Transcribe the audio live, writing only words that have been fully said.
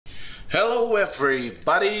Hello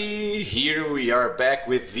everybody, here we are back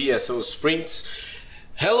with VSO Sprints.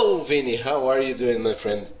 Hello Vinny, how are you doing, my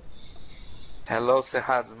friend? Hello,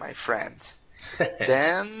 Serrados, my friend.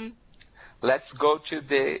 Then let's go to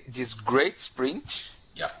this great sprint,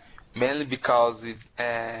 Yeah. mainly because it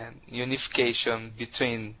unification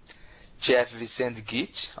between TFVC and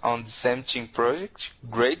Git on the same team project,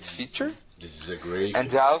 great feature. This is a great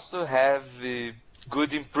And also have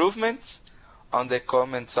good improvements on the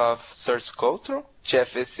comments of source control,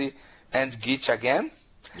 TFVC and Git again,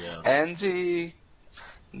 yeah. and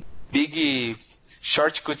big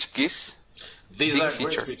shortcut keys. These big are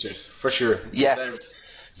feature. great features, for sure. Yes.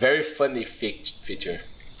 Very funny feature.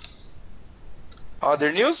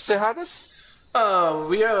 Other news, Serradas?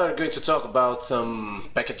 We are going to talk about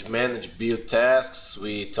some package manage build tasks.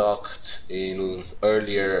 We talked in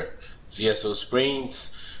earlier VSO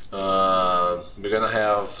sprints. We're gonna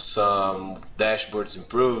have some dashboards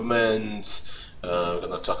improvements. We're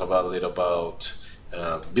gonna talk about a little about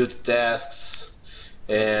build tasks,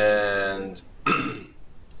 and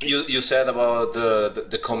you said about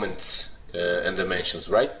the comments and the mentions,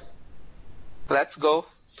 right? Let's go.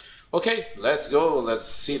 Okay, let's go. Let's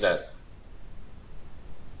see that.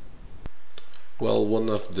 Well, one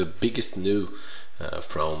of the biggest new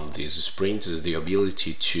from these sprints is the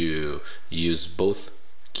ability to use both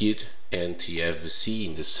Git and TFVC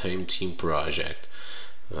in the same team project.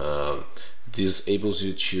 This enables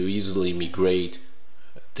you to easily migrate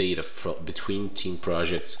data between team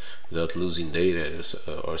projects without losing data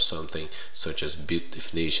or something, such as build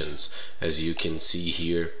definitions, as you can see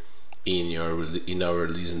here in our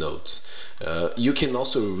release notes. You can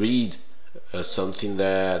also read something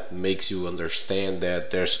that makes you understand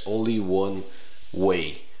that there's only one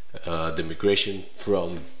way, the migration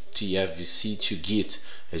from TFVC to Git,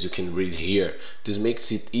 as you can read here. This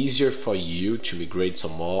makes it easier for you to migrate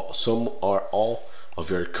some or all of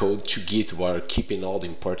your code to Git while keeping all the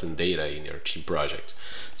important data in your team project.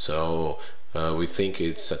 So we think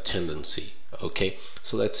it's a tendency. Okay,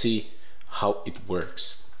 so let's see how it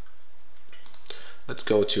works. Let's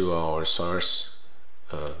go to our source,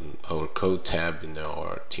 our code tab in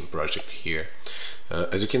our team project here.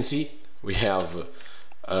 As you can see, we have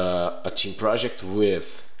a team project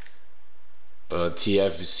with a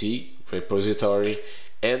TFVC repository,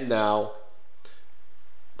 and now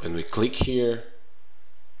when we click here,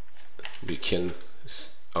 we can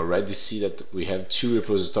already see that we have two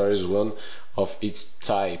repositories, one of its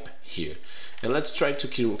type here. And let's try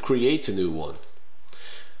to create a new one.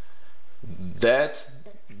 This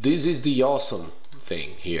is the awesome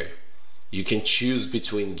thing here. You can choose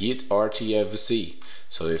between Git or TFVC.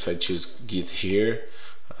 So if I choose Git here,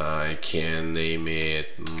 I can name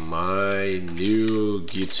it my new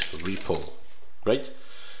Git repo, right?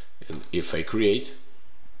 And if I create,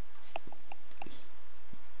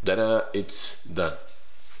 then it's done.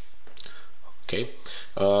 Okay,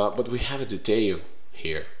 but we have a detail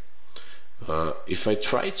here. If I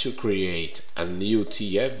try to create a new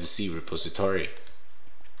TFVC repository,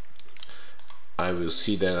 I will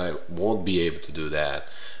see that I won't be able to do that.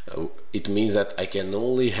 It means that I can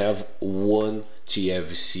only have one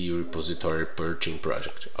TFVC repository per team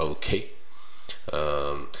project. Okay,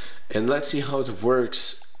 and let's see how it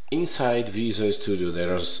works inside Visual Studio.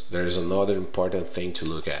 There's another important thing to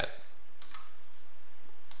look at.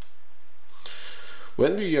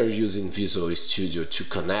 When we are using Visual Studio to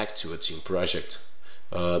connect to a team project,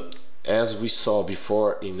 as we saw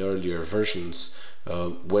before in earlier versions,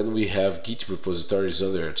 when we have Git repositories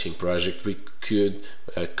under a team project, we could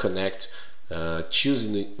connect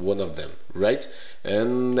choosing one of them, right?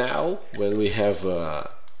 And now when we have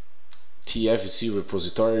a TFVC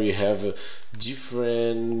repository, we have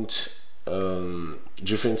different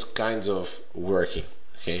kinds of working.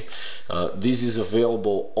 Okay, this is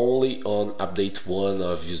available only on update 1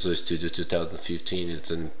 of Visual Studio 2015.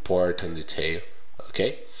 It's an important detail.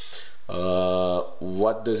 Okay,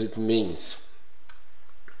 what does it mean?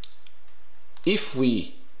 If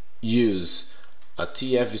we use a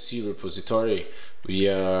TFVC repository, we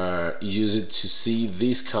are used to see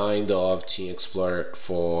this kind of Team Explorer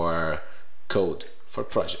for code, for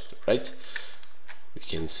project, right? We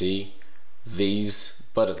can see these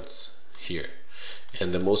buttons here.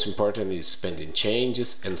 And the most important is pending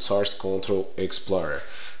changes and source control explorer.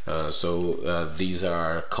 These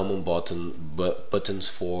are common buttons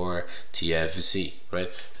for TFVC, right?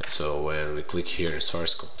 So when we click here,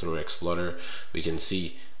 source control explorer, we can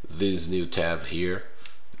see this new tab here,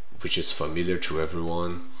 which is familiar to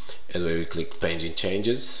everyone. And when we click pending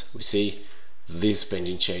changes, we see this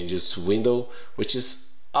pending changes window, which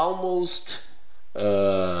is almost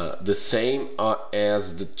the same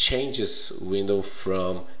as the changes window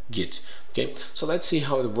from Git. Okay, so let's see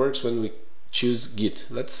how it works when we choose Git.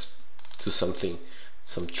 Let's do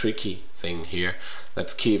some tricky thing here.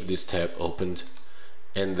 Let's keep this tab opened,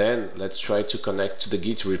 and then let's try to connect to the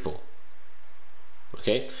Git repo.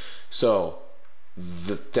 Okay, so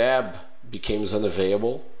the tab becomes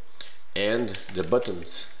unavailable, and the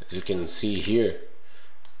buttons, as you can see here,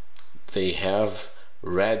 they have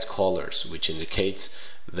red colors, which indicates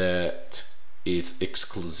that it's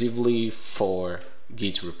exclusively for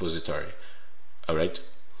Git repository. Alright,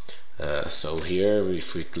 so here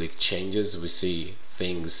if we click changes, we see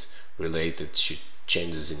things related to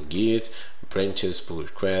changes in Git, branches, pull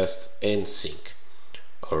requests, and sync.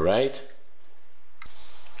 Alright.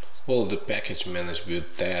 Well, the package manage build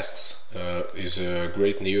tasks is a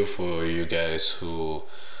great news for you guys who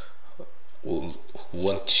will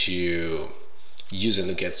want to use a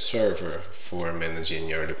NuGet server for managing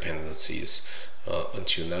your dependencies.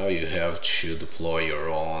 Until now, you have to deploy your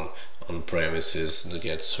own on-premises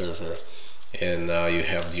NuGet server, and now you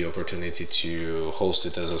have the opportunity to host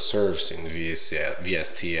it as a service in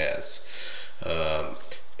VSTS.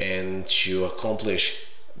 And to accomplish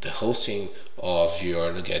the hosting of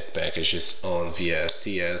your NuGet packages on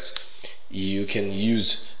VSTS, you can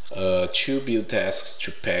use two build tasks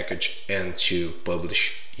to package and to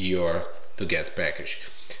publish your NuGet package.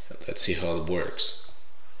 Let's see how it works.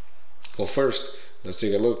 Well, first let's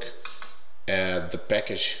take a look at the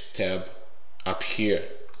package tab up here.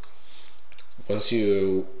 Once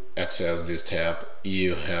you access this tab,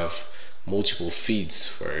 you have multiple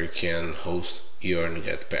feeds where you can host your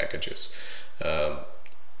NuGet packages.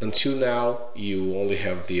 Until now, you only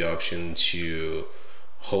have the option to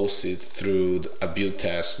host it through a build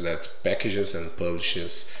task that packages and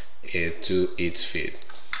publishes it to its feed.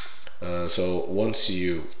 So once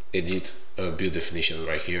you edit a build definition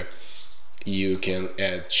right here, you can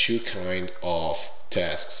add two kinds of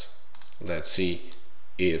tasks. Let's see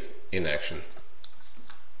it in action.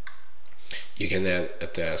 You can add a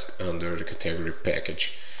task under the category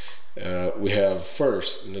package. We have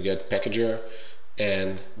first NuGet packager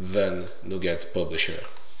and then NuGet publisher.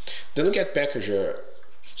 The NuGet packager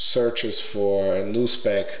searches for new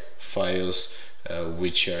spec files,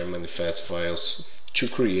 which are manifest files, to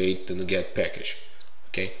create the NuGet package.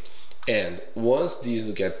 Okay, and once this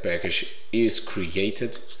NuGet package is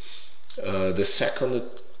created, the second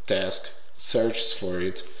task searches for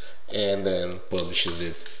it and then publishes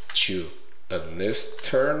it to an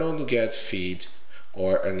external NuGet feed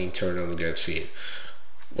or an internal NuGet feed.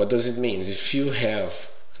 What does it mean? If you have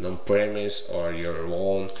an on-premise or your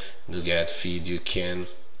own NuGet feed, you can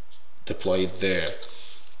deploy it there.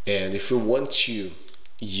 And if you want to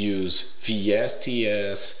use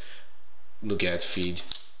VSTS NuGet feed,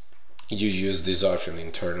 you use this option,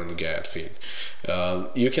 internal NuGet feed.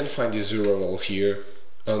 You can find this URL here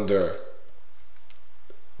under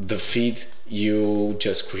the feed you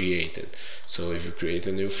just created. So if you create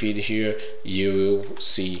a new feed here, you will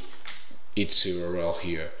see its URL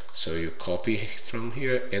here. So you copy from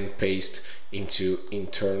here and paste into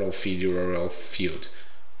internal feed URL field,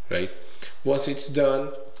 right? Once it's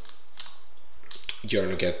done, your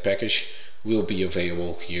NuGet package will be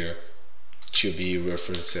available here to be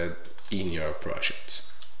referenced in your projects.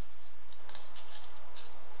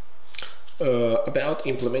 About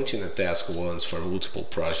implementing a task once for multiple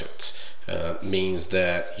projects means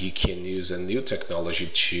that you can use a new technology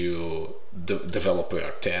to develop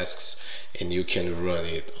your tasks, and you can run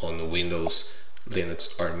it on Windows,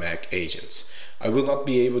 Linux, or Mac agents. I will not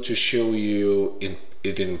be able to show you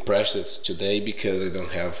it in practice today because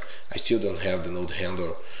I still don't have the node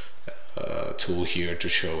handler tool here to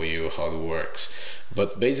show you how it works.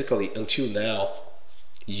 But basically, until now,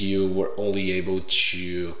 you were only able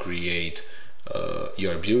to create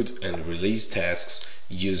your build and release tasks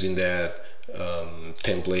using that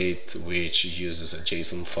template, which uses a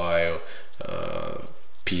JSON file,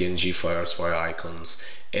 PNG files for icons,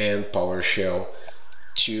 and PowerShell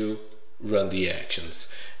to run the actions.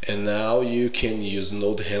 And now you can use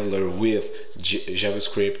node handler with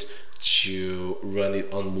JavaScript to run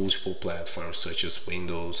it on multiple platforms such as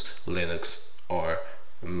Windows, Linux, or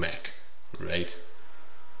Mac, right?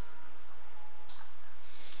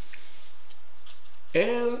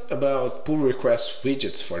 And about pull request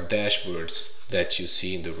widgets for dashboards that you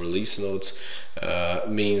see in the release notes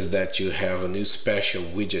means that you have a new special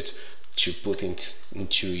widget to put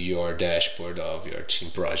into your dashboard of your team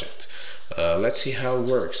project. Let's see how it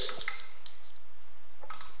works.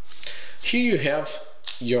 Here you have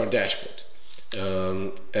your dashboard.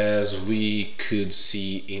 As we could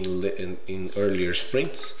see in earlier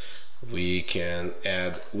sprints, we can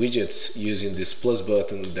add widgets using this plus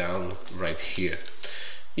button down right here.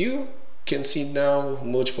 You can see now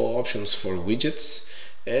multiple options for widgets,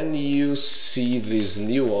 and you see this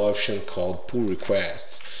new option called pull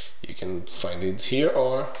requests. You can find it here,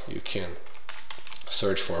 or you can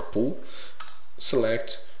search for pull,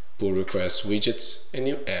 select pull request widgets, and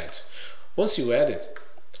you add. Once you add it,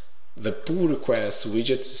 the pull request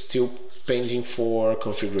widget is still pending for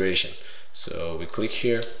configuration. So we click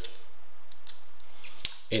here,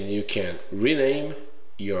 and you can rename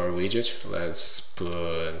your widget. Let's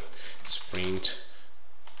put sprint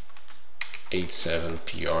 87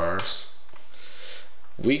 PRs.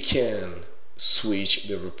 We can switch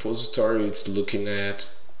the repository it's looking at.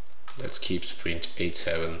 Let's keep sprint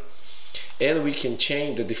 87. And we can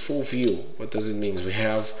change the default view. What does it mean? We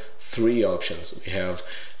have three options. We have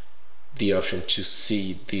the option to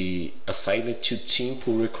see the assign it to team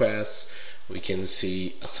pull requests. We can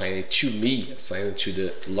see assign it to me, assign it to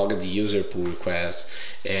the logged user pull request,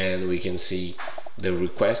 and we can see the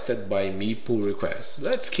requested by me pull request.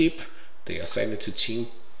 Let's keep the assign it to team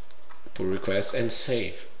pull request and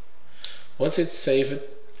save. Once it's saved,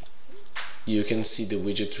 you can see the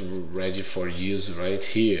widget ready for use right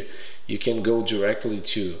here. You can go directly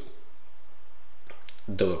to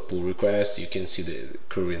the pull request. You can see the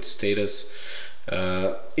current status.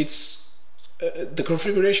 The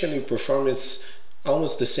configuration you perform, it's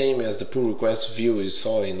almost the same as the pull request view we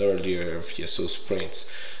saw in earlier VSO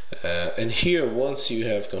sprints. And here, once you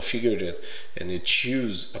have configured it and you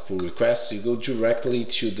choose a pull request, you go directly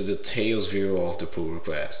to the details view of the pull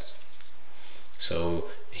request. So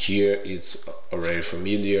here it's already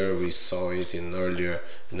familiar. We saw it in an earlier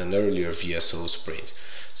VSO sprint.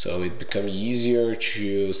 So it becomes easier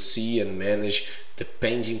to see and manage the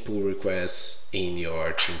pending pull requests in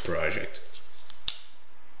your team project.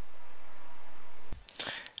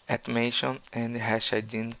 Automation and hash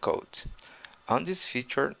ID code. On this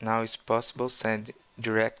feature, now it's possible to send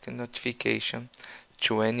direct notification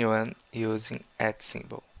to anyone using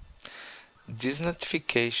 @symbol. This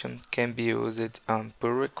notification can be used on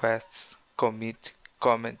pull requests, commit,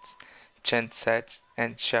 comments, change sets,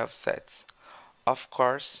 and shelf sets. Of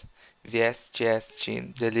course, VSTS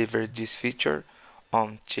team delivered this feature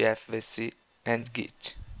on TFVC and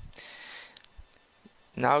Git.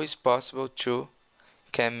 Now it's possible to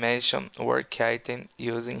can mention work item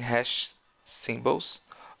using hash symbols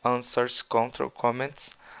on source control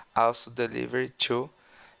comments, also delivered to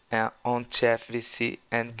on TFVC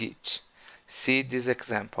and Git. See this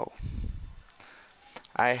example.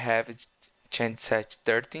 I have change set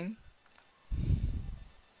 13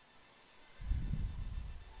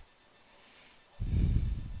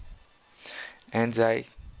 and I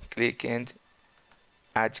click and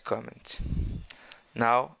add comment.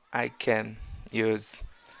 Now I can use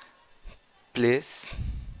please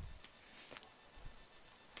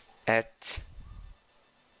at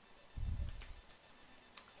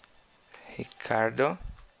Ricardo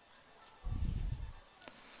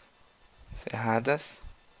Serradas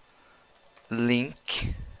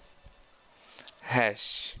link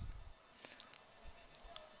hash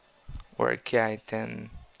work item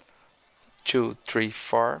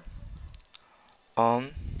 234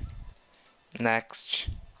 on next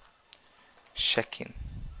check-in.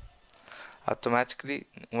 Automatically,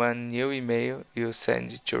 one new email you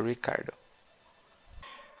send to Ricardo.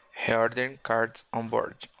 Reordering cards on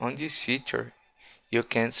board. On this feature, you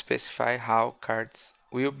can specify how cards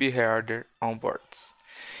will be reordered on boards.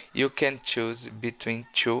 You can choose between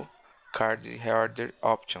two card reorder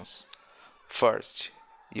options. First,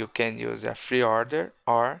 you can use a free order,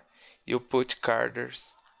 or you put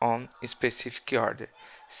cards on a specific order.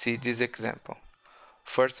 See this example.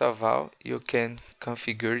 First of all, you can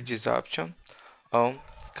configure this option on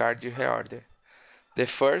card reorder. The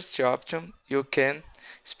first option, you can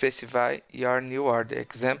specify your new order.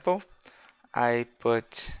 Example, I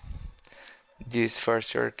put this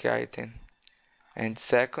first work item and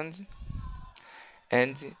second,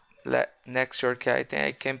 and next work item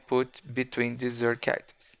I can put between these work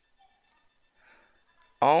items.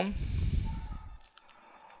 On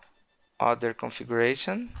other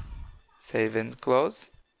configuration, save and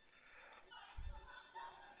close.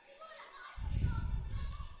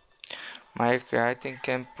 My work item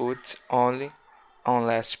can put only on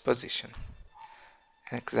last position.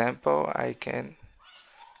 Example, I can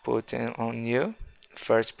put in on new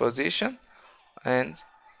first position, and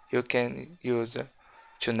you can use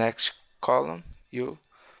to next column you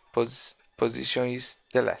position is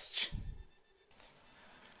the last.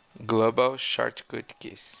 Global shortcut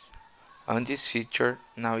keys. On this feature,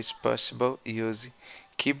 now it's possible use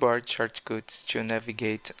keyboard shortcuts to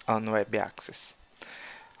navigate on web access.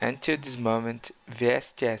 Until this moment,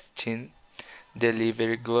 VSTS team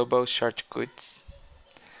delivered global shortcuts.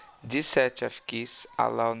 This set of keys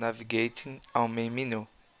allow navigating on main menu.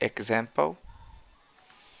 Example,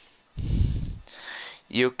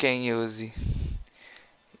 you can use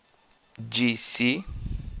GC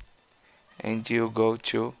and you go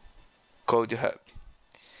to Code Hub.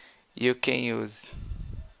 You can use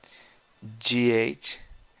GH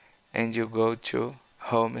and you go to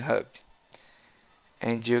Home Hub.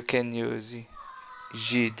 And you can use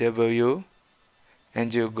GW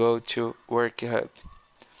and you go to Work Hub.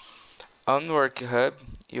 On Work Hub,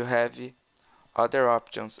 you have other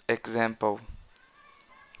options. Example,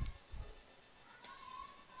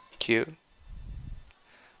 Q,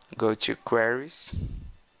 go to Queries,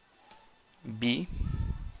 B,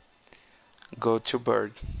 go to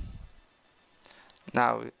Bird.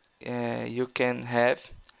 Now you can have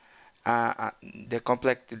the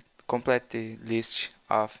complete list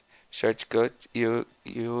of shortcuts. You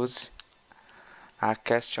use a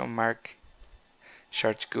question mark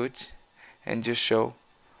shortcut and you show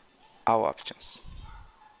all options.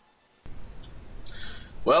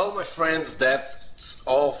 Well, my friends, that's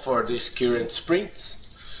all for this current sprint.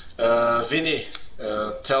 Vinny,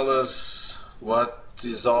 tell us what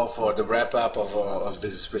is all for the wrap up of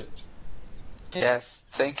this sprint. Yes,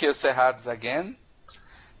 thank you, Serrados, again.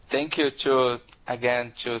 Thank you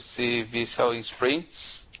to see Visual in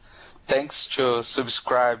Sprints. Thanks to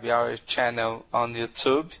subscribe our channel on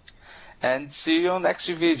YouTube. And see you next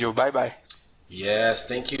video. Bye bye. Yes,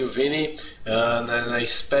 thank you, Vinny. And a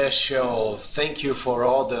special thank you for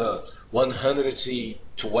all the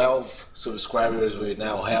 112 subscribers we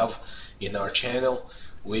now have in our channel.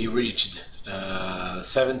 We reached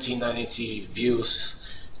 1790 views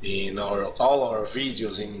in all our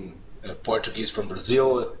videos in Portuguese from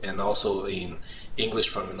Brazil and also in English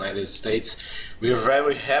from the United States. We are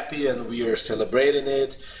very happy and we are celebrating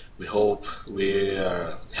it. We hope we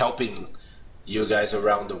are helping you guys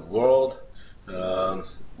around the world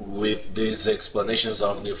with these explanations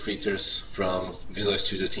of new features from Visual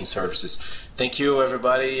Studio Team Services. Thank you,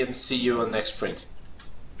 everybody, and see you on next sprint.